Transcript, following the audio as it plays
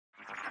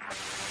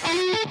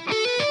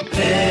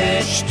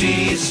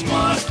HT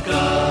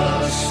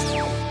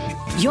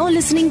Smartcast. You're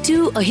listening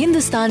to a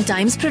Hindustan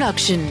Times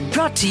production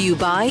brought to you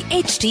by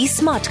HT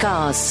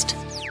Smartcast.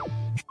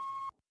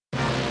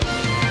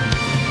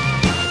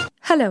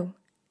 Hello,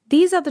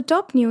 these are the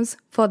top news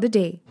for the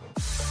day.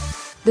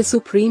 The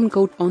Supreme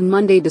Court on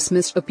Monday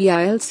dismissed a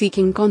PIL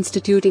seeking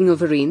constituting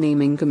of a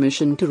renaming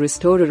commission to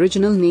restore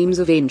original names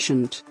of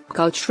ancient,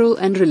 cultural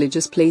and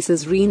religious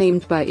places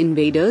renamed by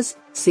invaders,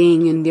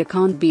 saying India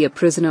can't be a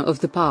prisoner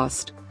of the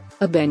past.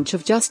 A bench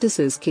of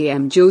Justices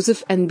K.M.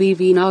 Joseph and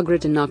B.V.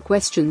 Nagarathna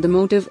questioned the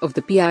motive of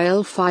the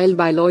PIL filed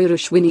by lawyer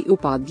Ashwini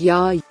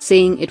Upadhyay,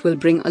 saying it will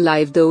bring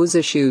alive those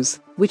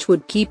issues, which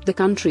would keep the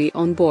country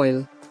on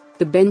boil.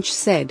 The bench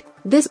said,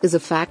 "This is a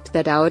fact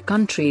that our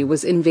country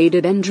was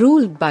invaded and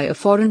ruled by a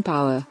foreign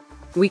power.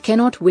 We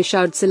cannot wish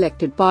out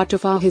selected part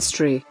of our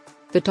history."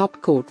 The top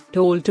court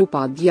told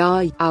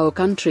Upadhyay, "Our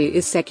country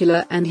is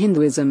secular and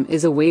Hinduism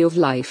is a way of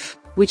life,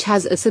 which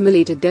has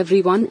assimilated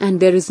everyone and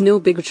there is no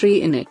bigotry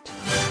in it."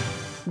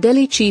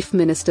 Delhi Chief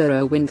Minister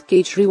Arvind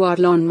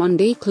Kejriwal on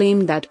Monday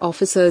claimed that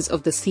officers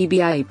of the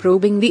CBI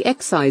probing the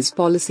excise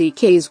policy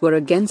case were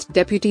against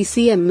Deputy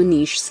CM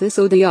Manish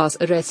Sisodia's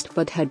arrest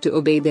but had to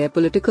obey their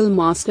political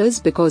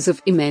masters because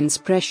of immense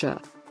pressure.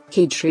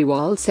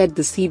 Kejriwal said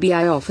the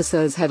CBI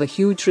officers have a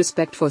huge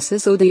respect for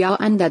Sisodia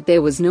and that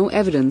there was no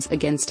evidence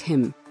against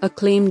him, a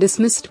claim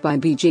dismissed by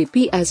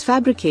BJP as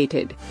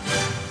fabricated.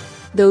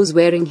 Those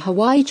wearing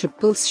Hawaii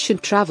triples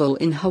should travel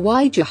in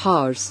Hawaii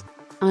jahars.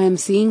 "I am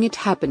seeing it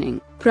happening,"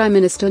 Prime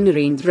Minister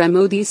Narendra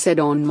Modi said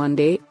on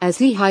Monday, as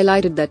he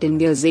highlighted that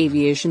India's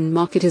aviation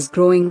market is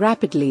growing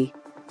rapidly.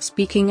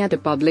 Speaking at a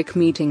public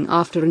meeting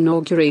after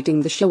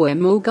inaugurating the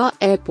Shimoga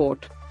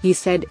airport, he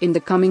said in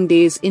the coming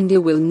days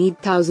India will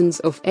need thousands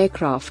of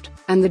aircraft,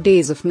 and the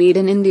days of Made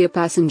in India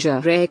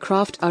passenger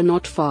aircraft are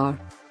not far.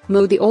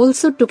 Modi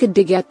also took a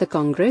dig at the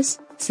Congress,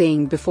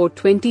 saying before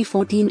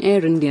 2014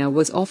 Air India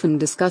was often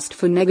discussed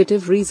for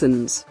negative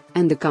reasons,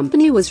 and the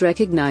company was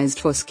recognized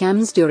for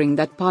scams during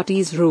that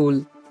party's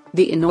rule.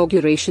 The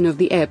inauguration of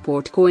the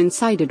airport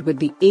coincided with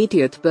the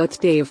 80th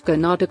birthday of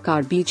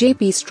Karnataka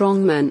BJP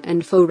strongman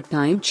and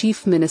four-time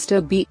Chief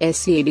Minister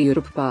B.S.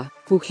 Yediyurappa,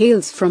 who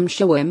hails from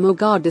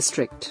Shimoga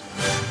district.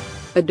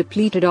 A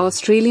depleted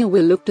Australia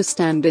will look to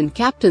stand-in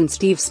captain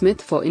Steve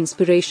Smith for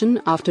inspiration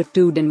after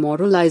two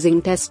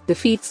demoralising test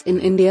defeats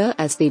in India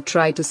as they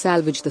try to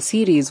salvage the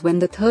series when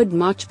the third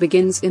match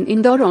begins in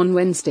Indore on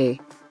Wednesday.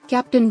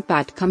 Captain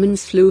Pat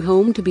Cummins flew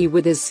home to be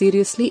with his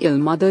seriously ill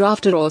mother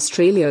after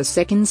Australia's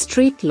second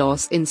straight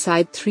loss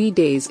inside 3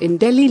 days in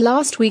Delhi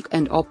last week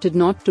and opted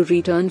not to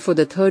return for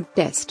the third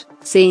test,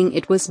 saying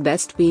it was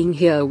best being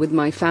here with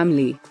my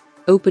family.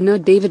 Opener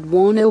David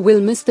Warner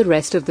will miss the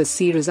rest of the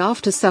series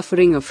after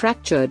suffering a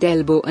fractured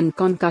elbow and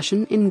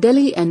concussion in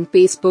Delhi, and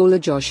pace bowler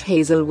Josh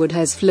Hazlewood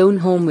has flown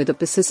home with a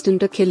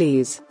persistent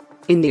Achilles.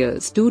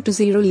 India's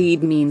 2-0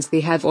 lead means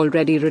they have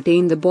already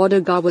retained the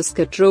Border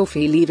Gavaskar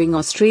Trophy, leaving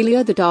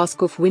Australia the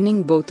task of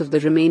winning both of the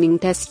remaining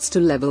tests to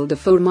level the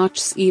 4-match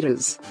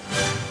series.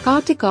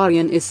 Kartik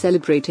Aaryan is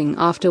celebrating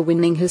after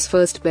winning his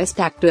first Best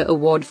Actor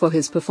award for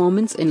his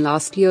performance in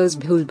last year's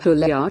Bhool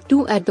Bhulaiyaa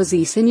 2 at the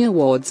Zee Cine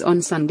Awards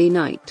on Sunday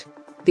night.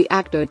 The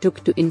actor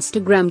took to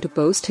Instagram to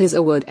post his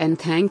award and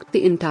thanked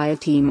the entire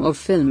team of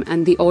film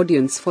and the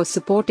audience for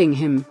supporting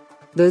him.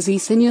 The Zee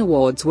Cine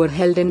Awards were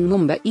held in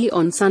Mumbai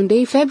on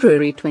Sunday,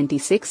 February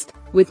 26,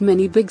 with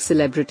many big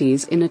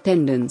celebrities in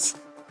attendance.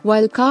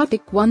 While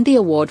Kartik won the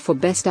award for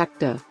Best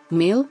Actor,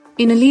 Male,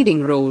 in a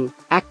leading role,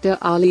 actor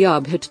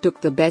Alia Bhatt took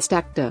the Best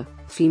Actor,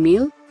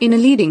 Female, in a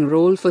leading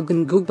role for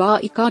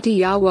Gangubai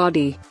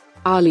Katiyawadi.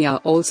 Alia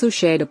also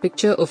shared a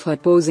picture of her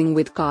posing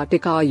with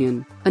Kartik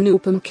Aaryan,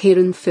 Anupam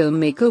Kheran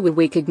filmmaker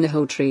Vivek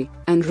Agnihotri,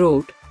 and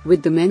wrote,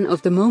 "With the men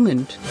of the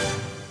moment."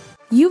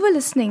 You were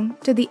listening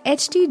to the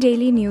HT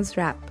Daily News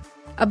Wrap,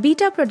 a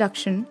beta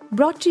production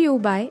brought to you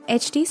by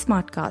HT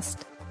Smartcast.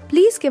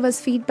 Please give us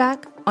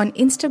feedback on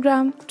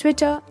Instagram,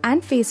 Twitter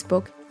and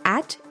Facebook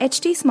at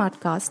HT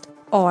Smartcast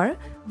or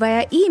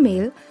via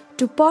email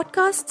to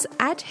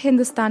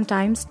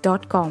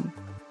podcasts@hindustantimes.com.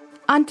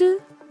 Until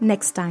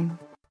next time.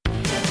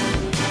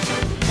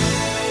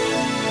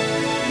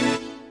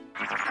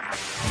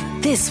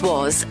 This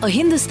was a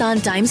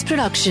Hindustan Times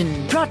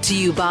production brought to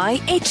you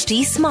by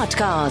HT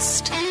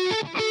Smartcast.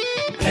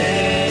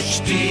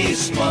 HT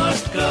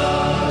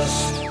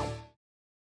Smartcast.